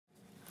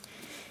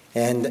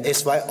And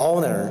it's my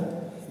honor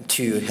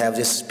to have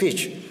this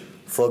speech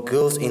for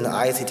Girls in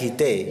ICT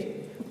Day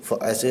for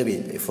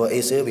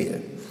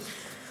Ethiopia.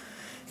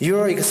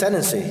 Your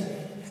Excellency,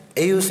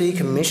 AUC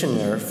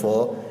Commissioner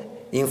for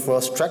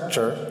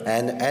Infrastructure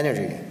and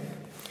Energy,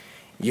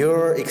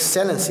 Your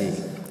Excellency,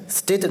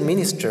 State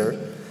Minister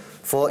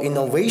for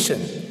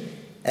Innovation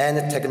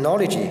and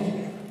Technology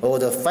of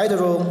the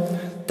Federal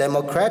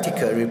Democratic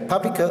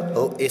Republic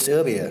of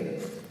Ethiopia,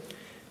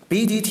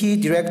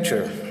 BDT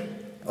Director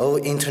of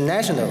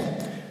International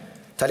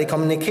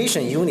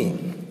Telecommunication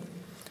Union,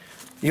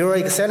 Your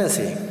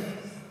Excellency,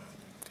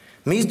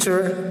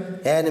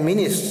 Mr. and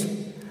Mrs.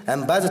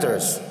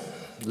 Ambassadors,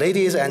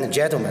 ladies and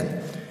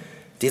gentlemen,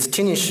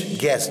 distinguished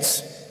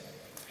guests,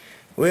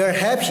 we are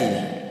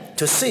happy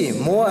to see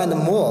more and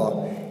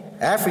more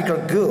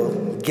African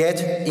girls get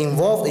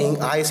involved in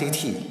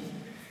ICT.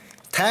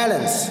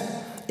 Talents,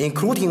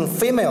 including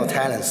female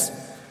talents,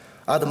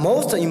 are the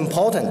most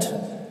important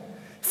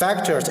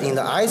factors in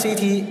the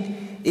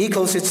ICT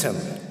ecosystem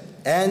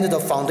and the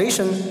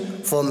foundation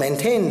for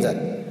maintained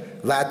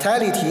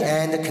vitality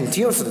and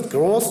continuous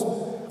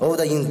growth of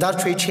the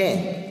industry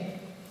chain.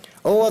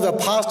 Over the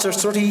past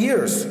 30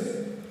 years,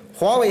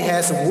 Huawei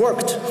has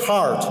worked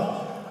hard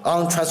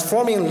on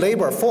transforming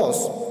labor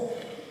force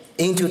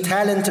into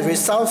talent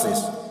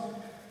resources.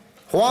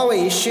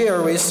 Huawei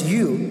shares with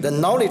you the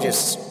knowledge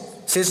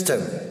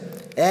system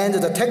and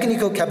the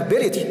technical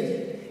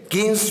capability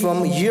gained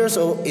from years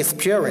of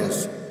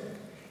experience,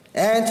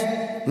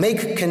 and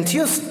make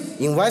continuous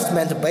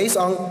investment based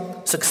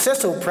on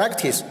successful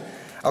practice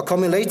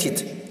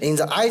accumulated in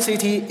the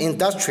ICT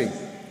industry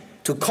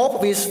to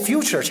cope with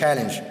future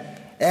challenges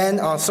and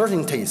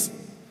uncertainties.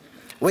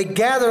 We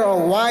gather a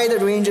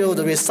wide range of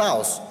the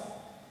results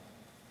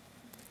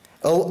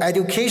of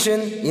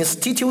education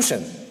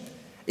institution,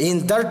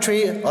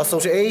 industry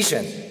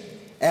association,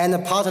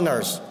 and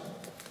partners,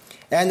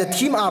 and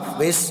team up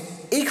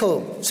with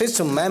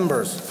ecosystem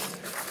members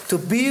to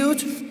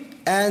build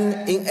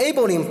an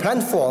enabling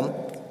platform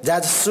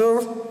that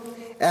serves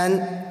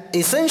an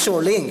essential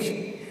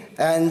link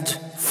and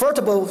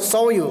fertile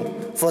soil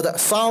for the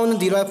sound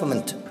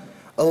development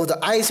of the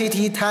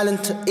ICT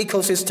talent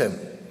ecosystem.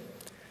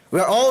 We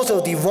are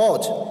also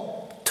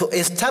devoted to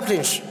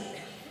establish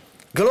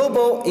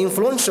global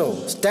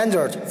influential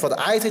standard for the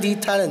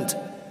ICT talent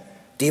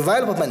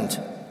development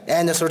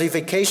and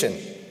certification.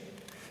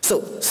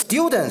 So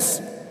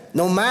students,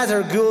 no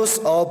matter girls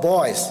or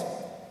boys,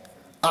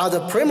 are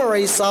the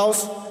primary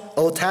source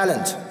of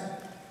talent.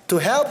 To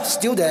help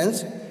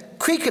students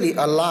quickly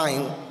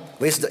align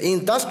with the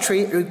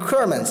industry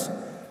requirements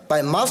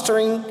by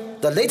mastering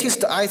the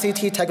latest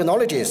ICT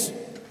technologies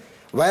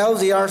while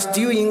they are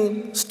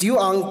still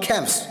on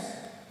campus,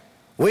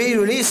 we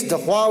released the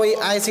Huawei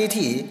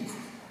ICT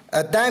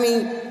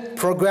Academy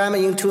program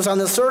in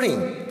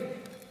 2013.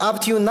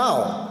 Up till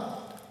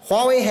now,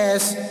 Huawei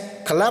has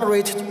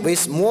collaborated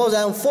with more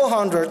than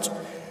 400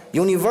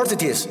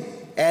 universities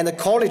and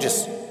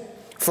colleges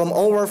from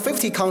over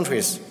 50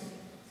 countries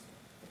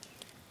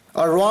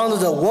around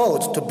the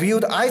world to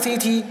build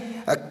ICT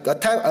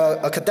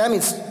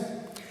academies,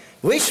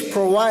 which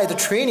provide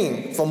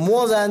training for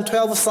more than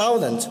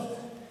 12,000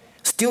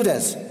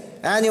 students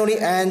annually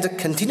and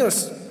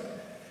continuously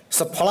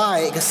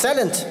supply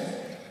excellent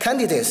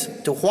candidates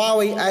to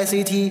Huawei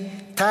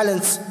ICT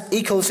talents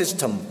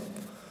ecosystem.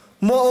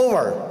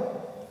 Moreover,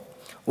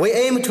 we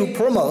aim to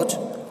promote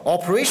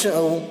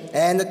operational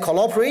and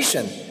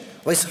cooperation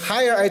with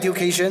higher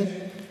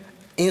education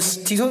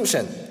institutions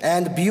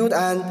and build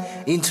an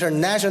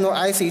international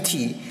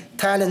ICT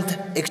talent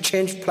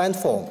exchange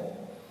platform.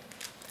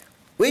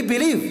 We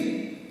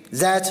believe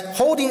that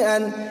holding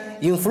an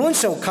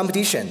influential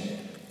competition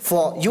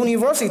for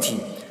university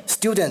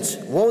students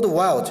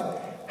worldwide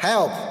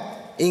help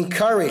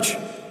encourage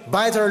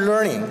better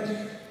learning,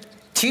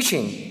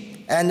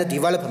 teaching, and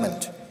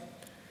development.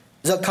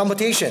 The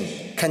competition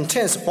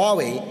contains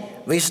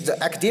Huawei with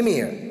the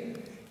academia,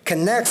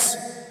 connects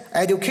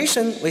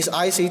education with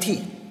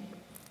ICT,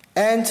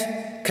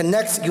 and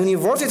connects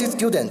university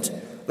students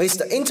with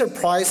the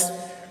enterprise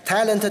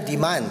talent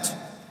demand.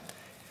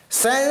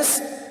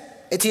 Since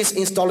its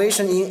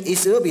installation in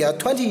Ethiopia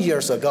 20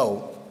 years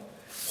ago,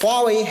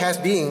 Huawei has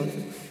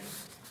been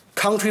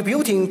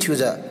contributing to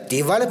the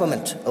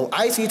development of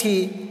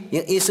ICT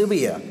in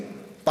Ethiopia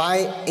by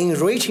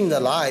enriching the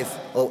life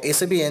of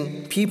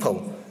Ethiopian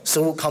people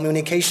through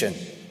communication.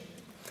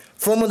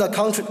 From the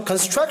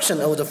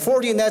construction of the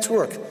 4G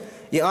network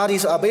in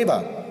Addis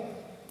Ababa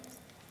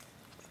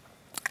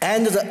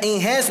and the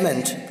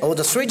enhancement of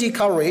the 3G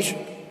coverage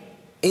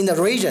in the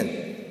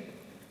region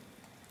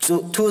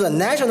to the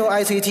national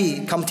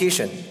ICT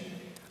competition,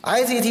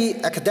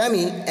 ICT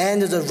Academy,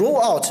 and the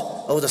rollout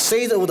of the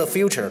State of the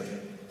Future,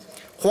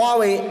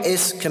 Huawei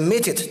is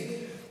committed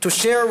to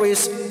share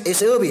with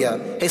Ethiopia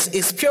its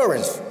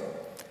experience,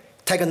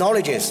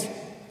 technologies,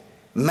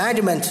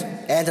 management,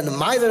 and the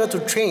method to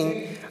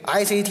train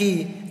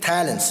ICT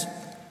talents.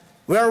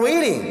 We are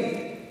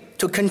willing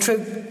to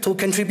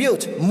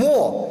contribute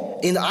more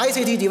in the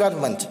ICT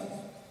development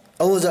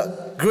of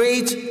the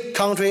great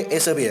country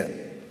Ethiopia.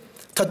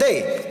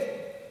 Today,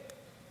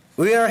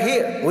 we are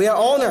here. We are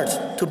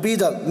honored to be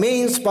the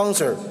main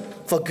sponsor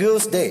for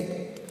Girls'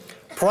 Day,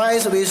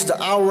 prized with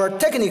our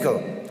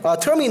technical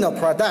terminal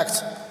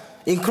products,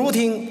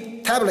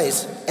 including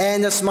tablets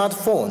and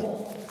smartphones.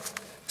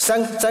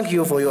 Thank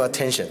you for your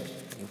attention,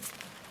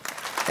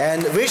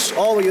 and wish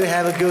all of you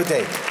have a good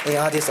day in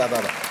Addis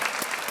Ababa.